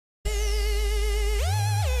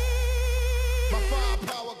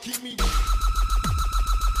Hey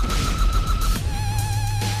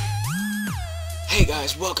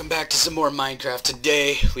guys, welcome back to some more Minecraft.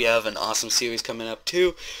 Today we have an awesome series coming up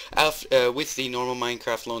too, with the normal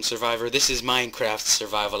Minecraft Lone Survivor. This is Minecraft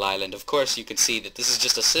Survival Island. Of course you can see that this is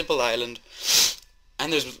just a simple island,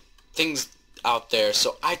 and there's things out there,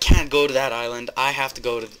 so I can't go to that island. I have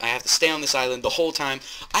to stay on this island the whole time.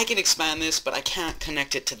 I can expand this, but I can't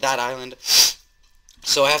connect it to that island.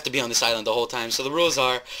 So I have to be on this island the whole time. So the rules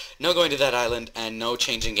are no going to that island and no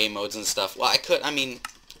changing game modes and stuff. Well,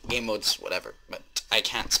 game modes, whatever, but I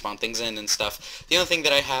can't spawn things in and stuff. The only thing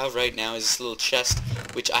that I have right now is this little chest,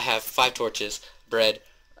 which I have 5 torches, bread,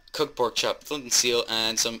 cooked pork chop, flint and steel,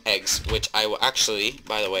 and some eggs, which I will actually,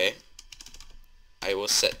 by the way, I will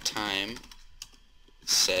set time,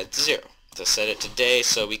 set 0. To set it today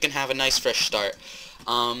so we can have a nice fresh start.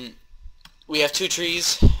 We have 2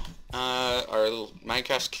 trees, our little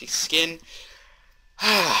Minecraft skin.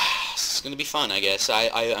 It's gonna be fun, I guess.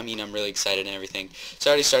 I mean, I'm really excited and everything. So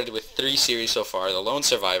I already started with 3 series so far: the Lone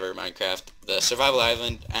Survivor Minecraft, the Survival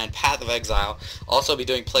Island, and Path of Exile. Also be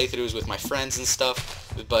doing playthroughs with my friends and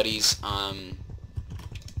stuff, with buddies.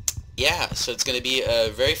 Yeah, so it's gonna be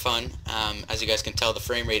very fun. As you guys can tell, the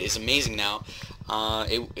frame rate is amazing now.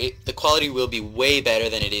 The quality will be way better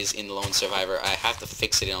than it is in Lone Survivor. I have to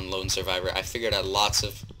fix it on Lone Survivor. I figured out lots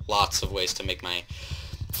of ways to make my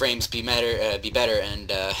frames be better,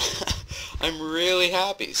 and I'm really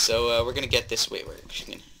happy. So we're gonna get this. Wait, we're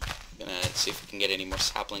gonna see if we can get any more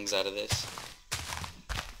saplings out of this.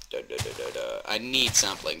 I need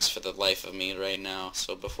saplings for the life of me right now.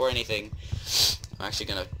 So before anything, I'm actually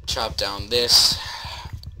gonna chop down this.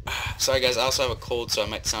 Sorry guys, I also have a cold, so I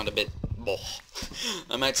might sound a bit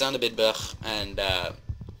and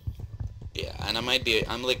yeah, and I'm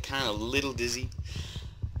like kind of a little dizzy.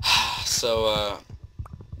 So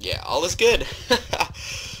yeah, all is good.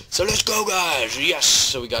 So let's go, guys. Yes.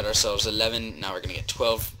 So we got ourselves 11. Now we're gonna get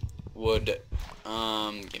 12 wood.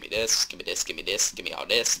 Give me this. Give me this. Give me this. Give me all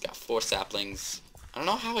this. Got 4 saplings. I don't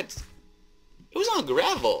know how it was on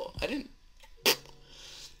gravel. I didn't.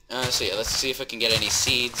 So yeah, let's see if I can get any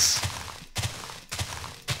seeds.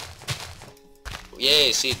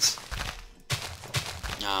 Yay, seeds.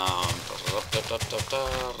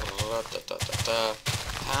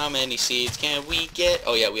 How many seeds can we get?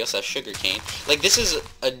 Oh yeah, we also have sugar cane. Like, this is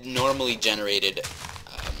a normally generated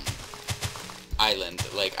island.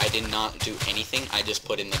 Like, I did not do anything. I just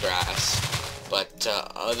put in the grass. But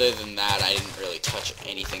other than that, I didn't really touch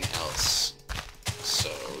anything else.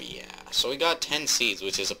 So yeah. So we got 10 seeds,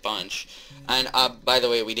 which is a bunch. And by the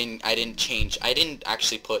way, I didn't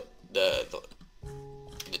actually put the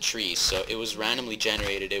trees. So it was randomly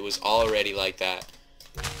generated. It was already like that.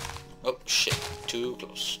 Oh shit, too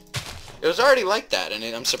close. It was already like that, and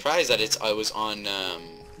I'm surprised that I was on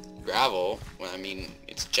gravel. Well, I mean,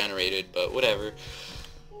 it's generated, but whatever.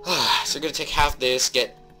 So we're gonna take half this,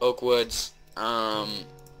 get oak woods. I'm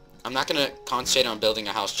not gonna concentrate on building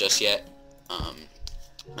a house just yet. I'm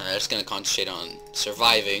just gonna concentrate on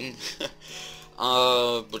surviving.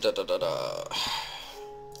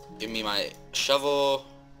 Give me my shovel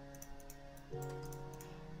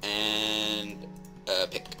and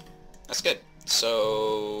pick. That's good.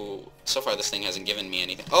 So far this thing hasn't given me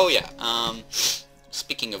anything. Oh yeah,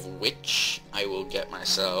 speaking of which, I will get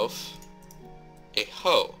myself a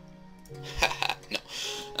hoe. No,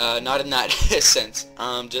 not in that sense.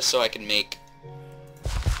 Just so I can make,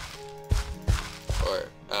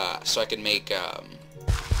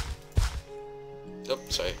 oh,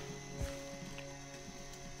 sorry.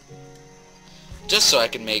 Just so I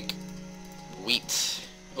can make wheat.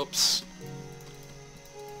 Oops.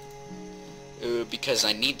 Because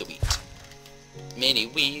I need the wheat. Many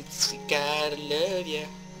wheats, you gotta love ya.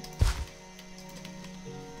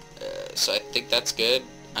 So I think that's good.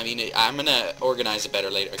 I mean, I'm gonna organize it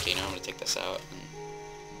better later. Okay, now I'm gonna take this out and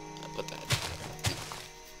put that there.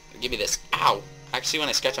 Give me this. Ow! Actually, when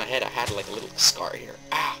I scratched my head, I had like a little scar here.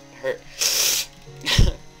 Ah, it hurt.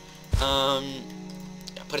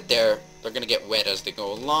 Put it there. They're gonna get wet as they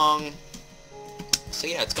go along. So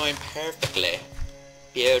yeah, it's going perfectly.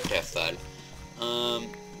 Beautiful.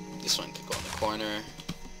 This one could go in the corner.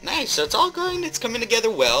 Nice, so it's coming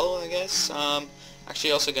together well, I guess.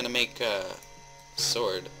 Actually also gonna make a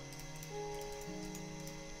sword.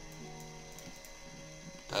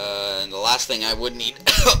 And the last thing I would need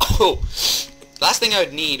last thing I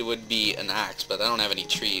would need would be an axe, but I don't have any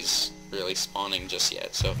trees really spawning just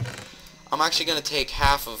yet, so I'm actually gonna take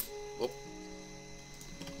half of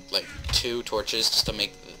like 2 torches just to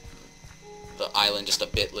make the island just a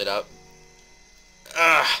bit lit up.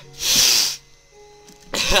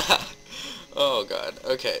 Oh god.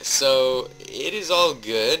 Okay, so it is all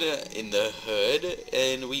good in the hood,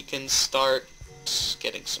 and we can start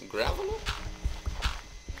getting some gravel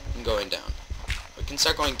and going down. We can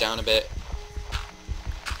start going down a bit,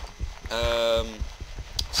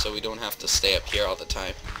 so we don't have to stay up here all the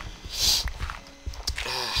time.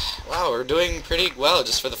 Wow, we're doing pretty well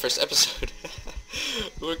just for the first episode.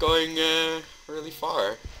 We're going really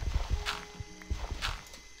far.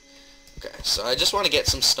 Okay, so I just want to get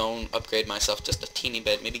some stone, upgrade myself just a teeny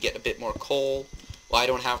bit, maybe get a bit more coal. Well, I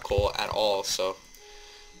don't have coal at all, so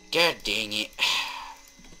god dang it.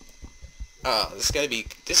 Oh, this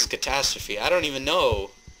is catastrophe. I don't even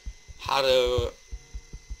know how to,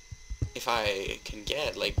 if I can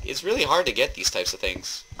get, like, it's really hard to get these types of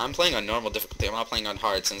things. I'm playing on normal difficulty, I'm not playing on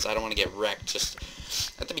hard since I don't want to get wrecked just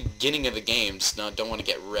at the beginning of the game, so don't want to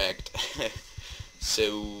get wrecked.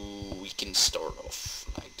 So we can start off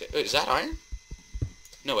like that. Is that iron?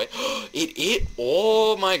 No way.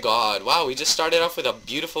 Oh my god. Wow, we just started off with a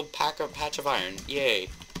beautiful patch of iron. Yay.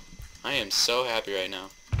 I am so happy right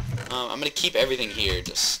now. I'm gonna keep everything here,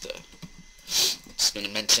 just gonna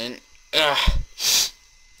mention.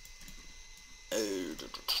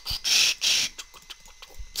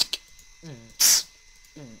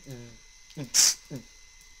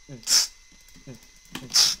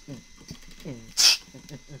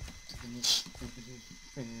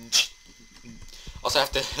 Also, I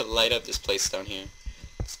have to light up this place down here.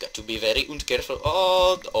 It's got to be very careful.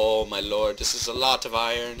 Oh my lord, this is a lot of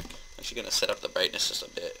iron. I'm actually gonna set up the brightness just a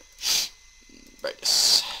bit.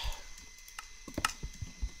 Brightness.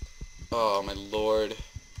 Oh my lord.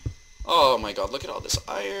 Oh my god, look at all this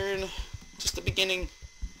iron. Just the beginning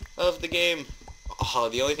of the game. Oh,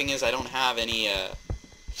 the only thing is I don't have any,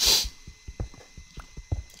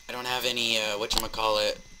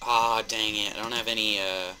 whatchamacallit. Ah, dang it. I don't have any,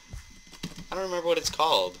 I don't remember what it's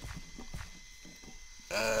called.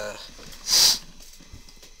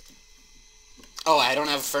 Oh, I don't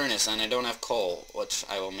have a furnace, and I don't have coal, which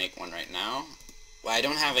I will make one right now. Well, I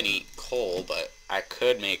don't have any coal, but I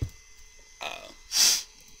could make,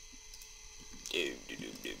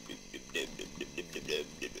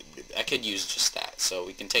 I could use just that, so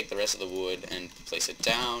we can take the rest of the wood and place it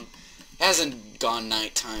down. It hasn't gone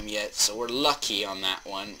nighttime yet, so we're lucky on that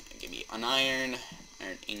one. Give me an iron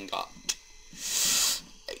ingot.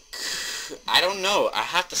 I don't know. I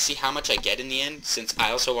have to see how much I get in the end, since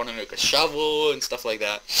I also want to make a shovel and stuff like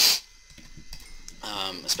that.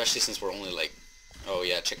 Especially since we're only like, oh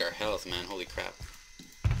yeah, check our health, man. Holy crap.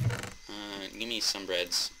 Give me some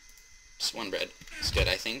breads. Just one bread. It's good,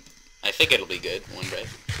 I think. I think it'll be good. One bread.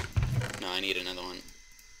 No, I need another one.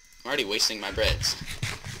 I'm already wasting my breads.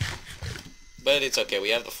 But it's okay.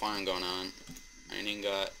 We have the farm going on. Iron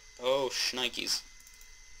ingot. Oh, shnikes.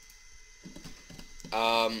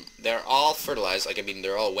 They're all fertilized. Like, I mean,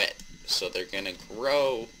 they're all wet. So they're gonna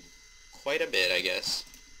grow quite a bit, I guess.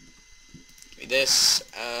 Give me this.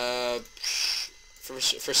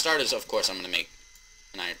 For starters, of course, I'm gonna make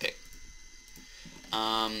an iron pick.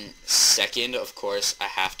 Second, of course, I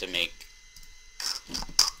have to make...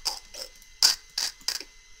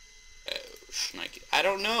 Oh, shnikes. I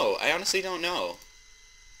don't know. I honestly don't know.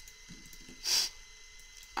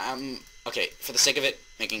 Okay, for the sake of it,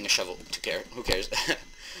 making a shovel. Who cares?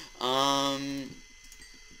 Oh,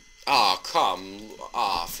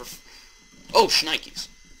 shnikes.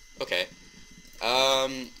 Okay.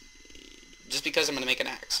 Just because I'm gonna make an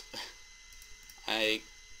axe. I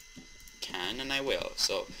can and I will.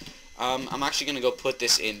 So, I'm actually gonna go put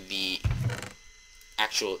this in the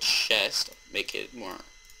actual chest, make it more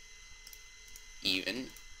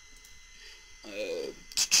even.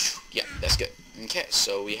 Yeah, that's good. Okay,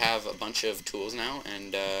 so we have a bunch of tools now,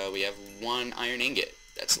 and we have one iron ingot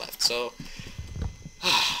that's left. So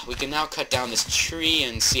we can now cut down this tree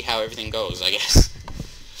and see how everything goes, I guess.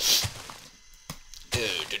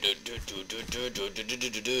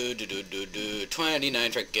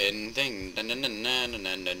 29 freaking thing.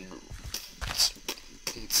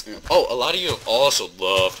 Oh, a lot of you have also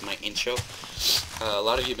loved my intro. A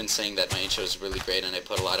lot of you have been saying that my intro is really great and I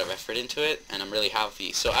put a lot of effort into it, and I'm really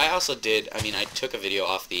happy. So I also did, I mean, I took a video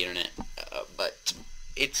off the internet, but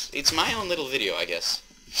it's my own little video, I guess.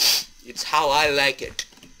 It's how I like it.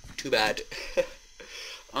 Too bad.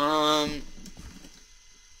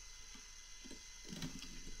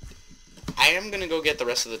 I am gonna go get the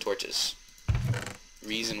rest of the torches.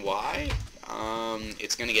 Reason why?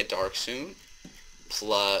 It's gonna get dark soon.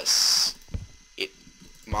 Plus,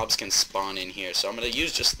 mobs can spawn in here, so I'm gonna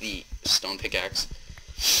use just the stone pickaxe.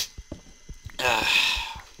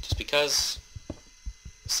 Just because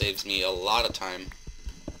it saves me a lot of time.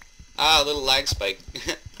 Ah, a little lag spike.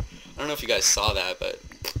 I don't know if you guys saw that, but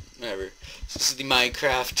whatever. This is the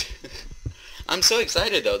Minecraft. I'm so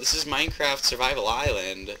excited though. This is Minecraft Survival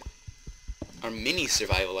Island. Or Mini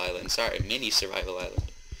Survival Island. Sorry, Mini Survival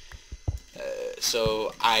Island.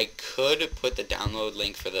 So I could put the download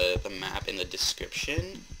link for the map in the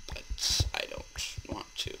description, but I don't want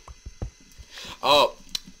to. Oh,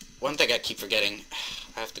 one thing I keep forgetting.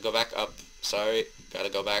 I have to go back up. Sorry, gotta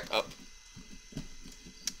go back up.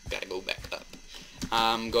 Gotta go back up.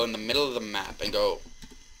 Go in the middle of the map and go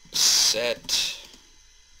set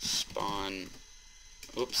spawn.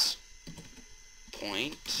 Oops.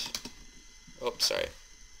 Point. Oops, sorry.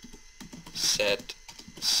 Set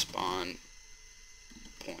spawn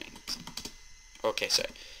point. Okay, sorry.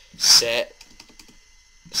 Set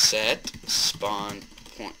spawn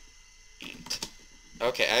point.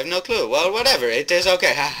 Okay, I have no clue. Well, whatever. It is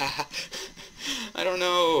okay. I don't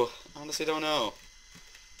know. Honestly, don't know.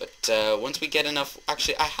 But once we get enough...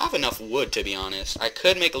 Actually, I have enough wood, to be honest. I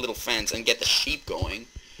could make a little fence and get the sheep going.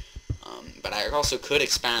 But I also could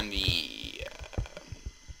expand the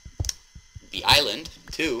island,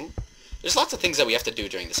 too. There's lots of things that we have to do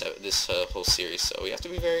during this whole series, so we have to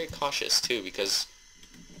be very cautious, too, because...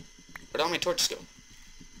 Where'd all my torches go?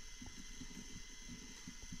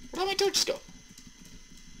 Where'd all my torches go?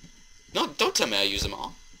 No, don't tell me I use them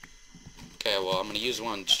all. Okay, well, I'm going to use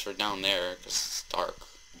one just for down there, because it's dark.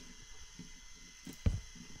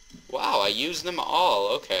 Wow, I used them all,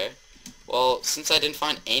 okay. Well, since I didn't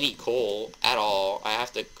find any coal at all, I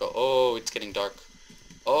have to go... Oh, it's getting dark.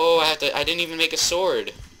 Oh, I didn't even make a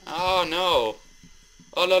sword. Oh, no.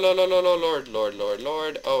 Oh, Lord.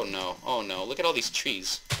 Oh, no. Look at all these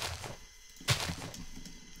trees.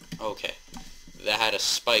 Okay. That had a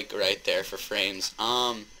spike right there for frames.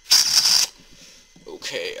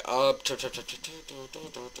 Okay,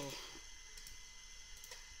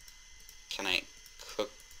 Can I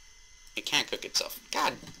cook? It can't cook itself.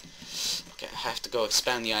 God. Okay, I have to go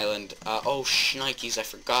expand the island. Oh, shnikes, I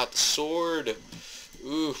forgot the sword.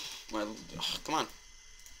 Ooh, come on.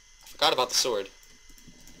 I forgot about the sword.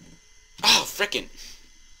 Oh, frickin'.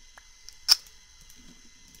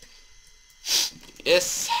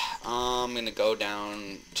 Yes, I'm gonna go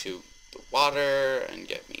down to the water and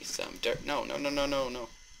get me some dirt. No. Give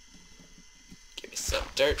me some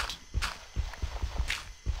dirt.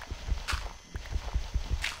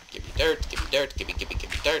 Give me dirt. Give me dirt. Give me dirt. Give me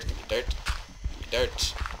dirt. Give me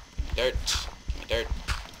dirt. Give me dirt.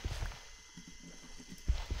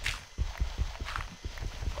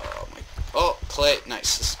 Oh my. Oh, clay.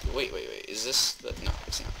 Nice. Wait. Is this the? No,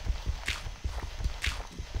 it's not.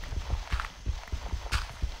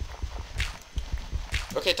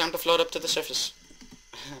 Okay, time to float up to the surface.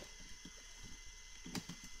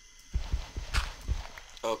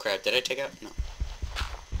 Oh crap, did I take out? No.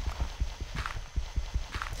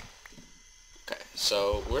 Okay,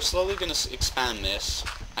 so we're slowly gonna expand this,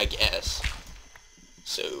 I guess.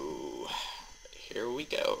 So, here we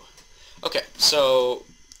go. Okay, so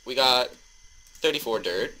we got 34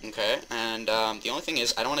 dirt, okay, and the only thing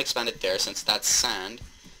is I don't want to expand it there since that's sand.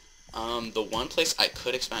 The one place I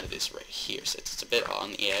could expand it is right here, so it's a bit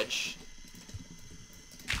on the edge.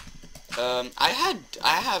 I have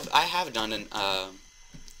done a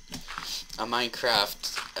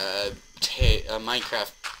Minecraft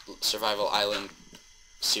Survival Island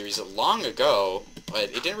series long ago, but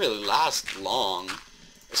it didn't really last long,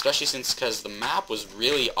 especially because the map was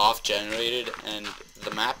really off-generated, and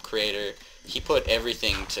the map creator, he put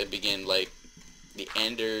everything to begin, like the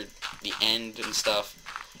end and stuff.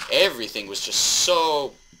 Everything was just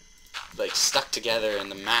so like stuck together, and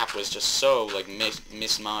the map was just so like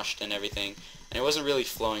mismatched and everything, and it wasn't really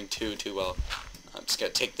flowing too well. I'm just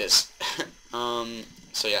gonna take this.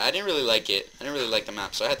 So yeah, I didn't really like it. I didn't really like the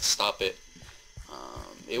map, so I had to stop it.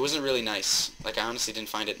 It wasn't really nice. Like, I honestly didn't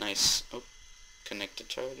find it nice. Oh, connected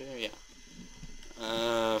charger, yeah.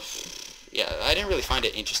 Yeah, I didn't really find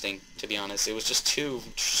it interesting, to be honest. It was just too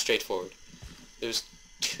straightforward. There was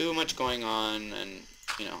too much going on, and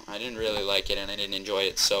you know, I didn't really like it, and I didn't enjoy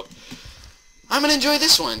it, so I'm gonna enjoy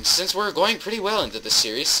this one, since we're going pretty well into this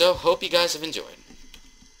series, so hope you guys have enjoyed.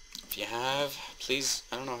 If you have, please,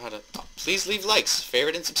 I don't know how to, please leave likes,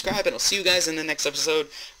 favorite, and subscribe, and I'll see you guys in the next episode.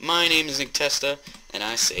 My name is Testa, and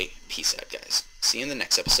I say peace out, guys. See you in the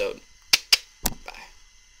next episode.